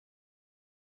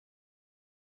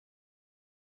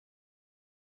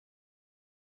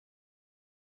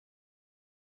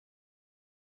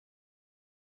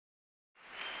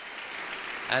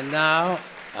And now,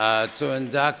 to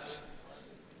induct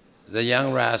the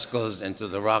young Rascals into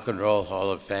the Rock and Roll Hall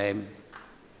of Fame,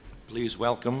 please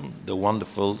welcome the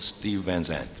wonderful Steve Van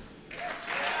Zandt.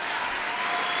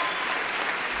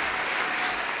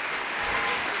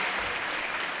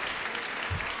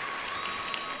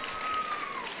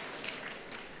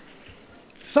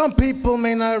 Some people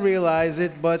may not realize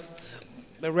it, but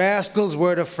the Rascals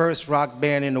were the first rock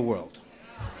band in the world.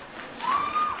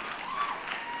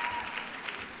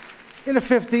 In the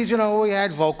 50s, you know, we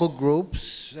had vocal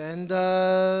groups and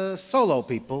solo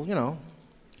people, you know.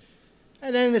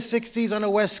 And then in the 60s on the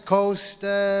West Coast,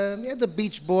 you had the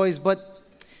Beach Boys, but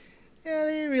yeah,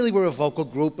 they really were a vocal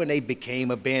group and they became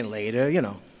a band later, you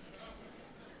know.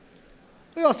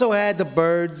 We also had the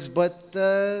Byrds, but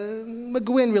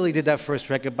McGuinn really did that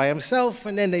first record by himself,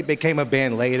 and then they became a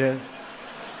band later.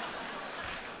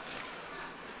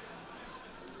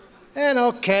 And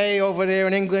okay, over there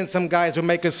in England, some guys were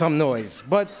making some noise.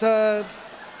 But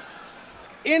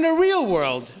in the real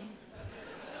world,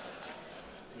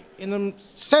 in the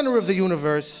center of the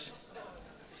universe,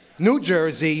 New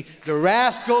Jersey, the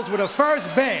Rascals were the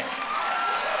first band.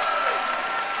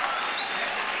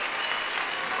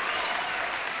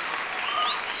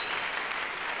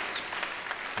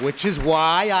 Which is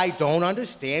why I don't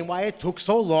understand why it took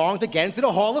so long to get into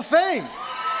the Hall of Fame.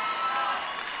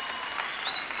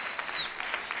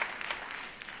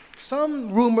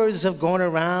 Some rumors have gone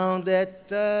around that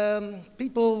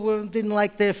people didn't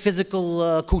like their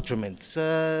physical accoutrements.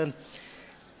 You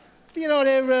know,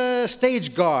 their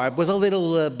stage garb was a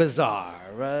little bizarre.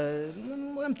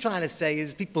 What I'm trying to say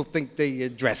is people think they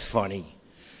dress funny.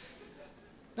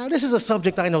 Now, this is a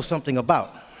subject I know something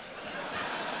about.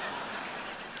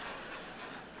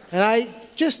 And I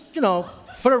just, you know,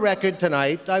 for the record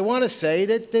tonight, I want to say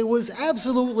that there was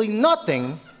absolutely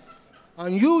nothing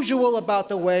unusual about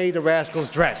the way the Rascals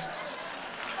dressed.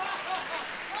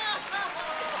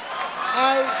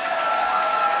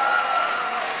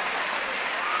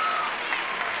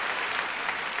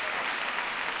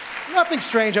 Nothing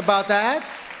strange about that.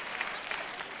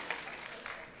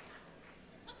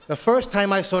 The first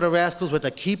time I saw the Rascals was at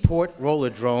the Keyport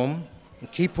Rollerdrome in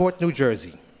Keyport, New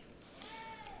Jersey.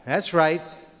 That's right.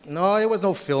 No, there was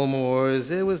no Fillmores.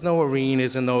 There was no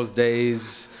arenas in those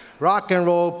days. Rock and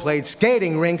roll played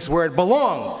skating rinks where it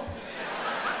belonged.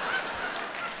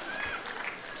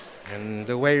 And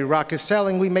the way rock is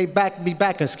selling, we may be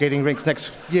back in skating rinks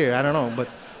next year. I don't know, but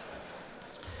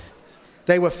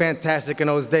they were fantastic in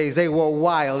those days. They were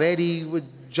wild. Eddie would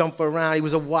jump around. He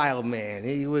was a wild man.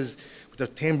 He was with the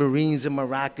tambourines and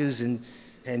maracas,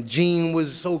 and Gene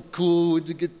was so cool with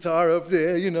the guitar up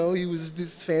there, you know. He was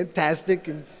just fantastic.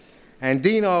 And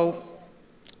Dino,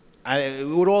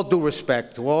 with all due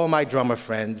respect to all my drummer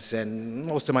friends, and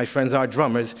most of my friends are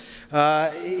drummers,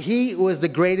 he was the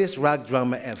greatest rock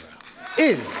drummer ever.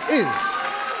 Is.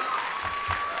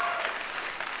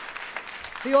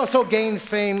 He also gained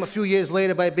fame a few years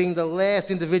later by being the last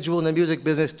individual in the music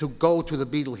business to go to the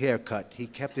Beatle haircut. He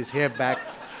kept his hair back.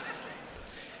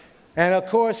 And of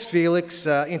course, Felix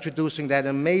introducing that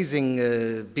amazing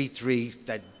B3,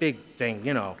 that big thing,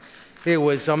 you know. It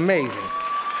was amazing.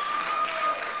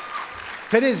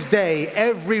 To this day,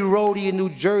 every roadie in New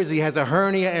Jersey has a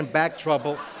hernia and back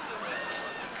trouble.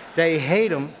 They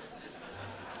hate him.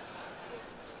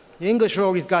 The English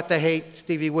roadies got to hate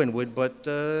Stevie Winwood, but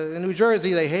in New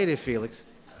Jersey, they hated Felix.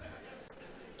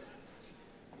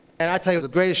 And I tell you, the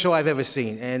greatest show I've ever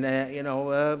seen. And, you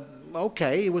know,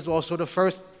 okay, it was also the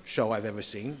first show I've ever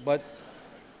seen, but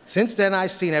since then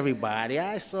I've seen everybody.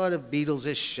 I saw the Beatles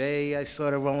as Shea, I saw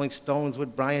the Rolling Stones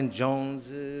with Brian Jones,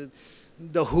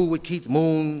 The Who with Keith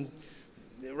Moon,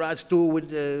 Rod Stewart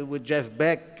with Jeff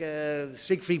Beck,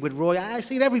 Siegfried with Roy. I've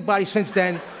seen everybody since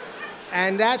then,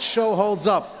 and that show holds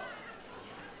up.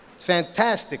 It's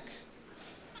fantastic.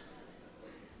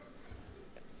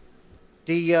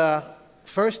 The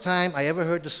first time I ever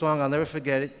heard the song, I'll never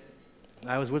forget it.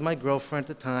 I was with my girlfriend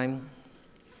at the time.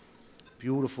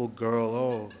 Beautiful girl,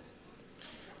 oh.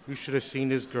 You should have seen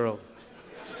this girl.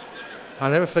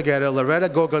 I'll never forget her, Loretta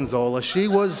Gorgonzola. She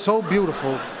was so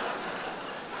beautiful.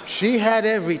 She had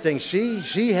everything.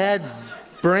 She had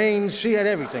brains, she had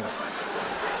everything.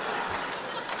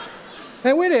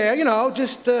 And we're there, you know,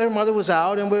 just her mother was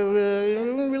out, and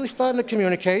we're really starting to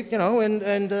communicate, you know,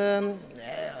 and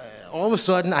all of a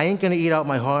sudden, I Ain't Gonna Eat Out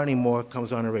My Heart Anymore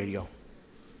comes on the radio.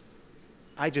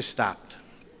 I just stopped.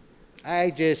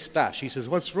 She says,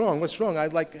 what's wrong? What's wrong?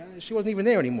 She wasn't even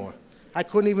there anymore. I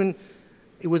couldn't even,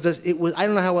 I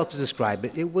don't know how else to describe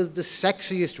it. It was the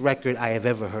sexiest record I have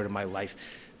ever heard in my life.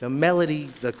 The melody,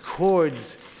 the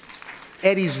chords,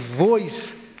 Eddie's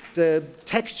voice, the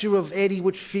texture of Eddie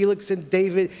with Felix and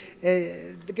David.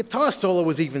 The guitar solo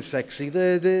was even sexy.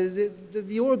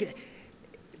 The organ.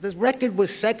 The record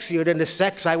was sexier than the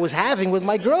sex I was having with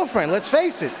my girlfriend, let's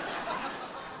face it.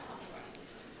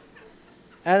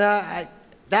 And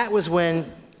that was when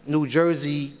New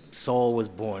Jersey soul was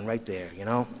born, right there, you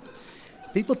know?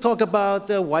 People talk about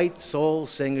the white soul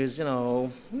singers, you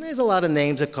know, there's a lot of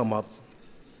names that come up.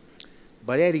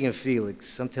 But Eddie and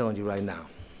Felix, I'm telling you right now,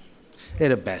 they're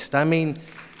the best. I mean,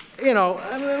 you know,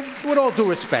 with all due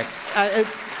respect,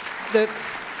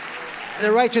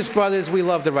 the Righteous Brothers, we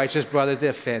love the Righteous Brothers.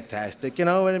 They're fantastic, you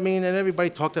know what I mean? And everybody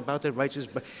talked about the Righteous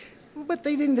Brothers. But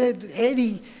they didn't,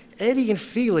 Eddie and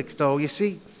Felix, though, you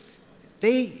see,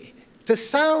 to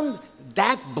sound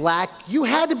that black, you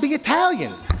had to be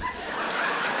Italian.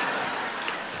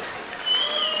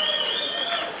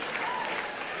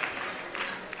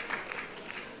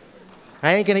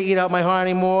 I ain't gonna eat out my heart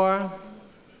anymore.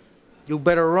 You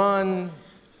better run.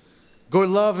 Good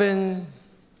loving.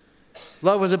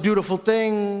 Love is a beautiful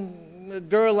thing. A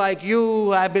girl like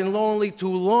you, I've been lonely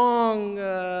too long.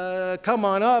 Come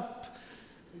on up.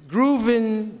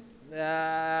 Grooving.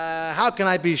 How can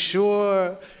I be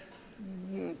sure?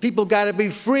 People gotta be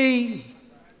free.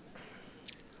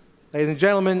 Ladies and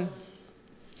gentlemen,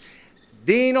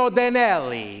 Dino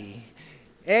Danelli,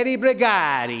 Eddie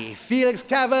Brigati, Felix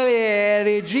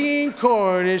Cavalieri, Gene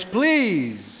Cornish,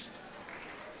 please.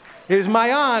 It is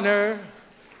my honor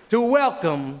to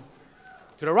welcome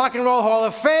to the Rock and Roll Hall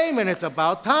of Fame, and it's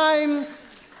about time,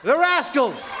 the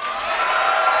Rascals. Here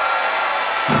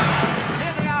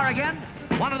they are again,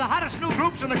 one of the hottest new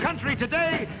groups in the country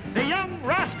today, the Young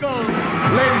Rascals.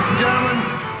 Ladies and gentlemen,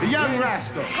 the Young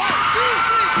Rascals. 1, 2,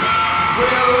 3.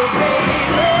 Well,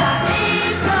 baby, I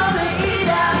ain't gonna eat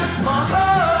out my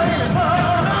heart anymore.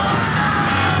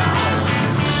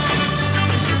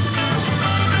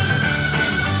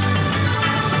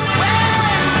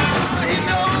 Well, you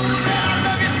know that I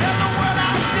love you, tell me what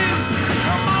I do.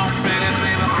 Come on, pretty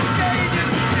baby, I gave you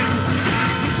two.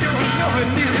 You sure know it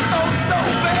nearly so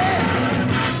bad.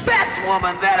 Best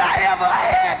woman that I ever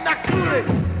had, now cool it.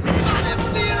 I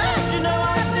feel it, you know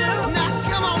I do. Now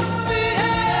come on, feel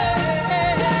it.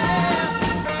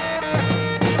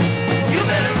 You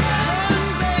better run,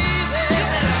 baby. You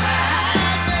better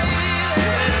hide, baby. You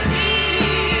better leave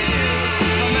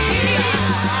from my side.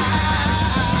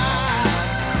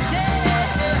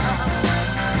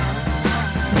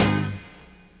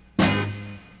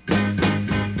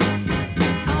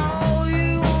 All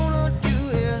you wanna do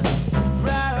is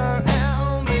ride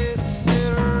around me,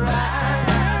 sit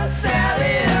around,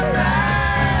 Sally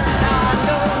around. I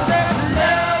know that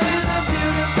love is a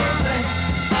beautiful thing.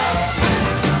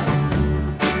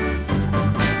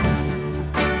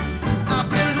 I've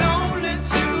been lonely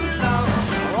too long.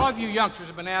 All of you youngsters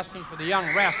have been asking for the Young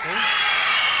Rascals,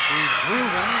 whose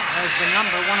groovin' has been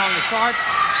 #1 on the charts.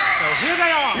 So here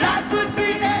they are. Life would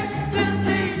be excellent.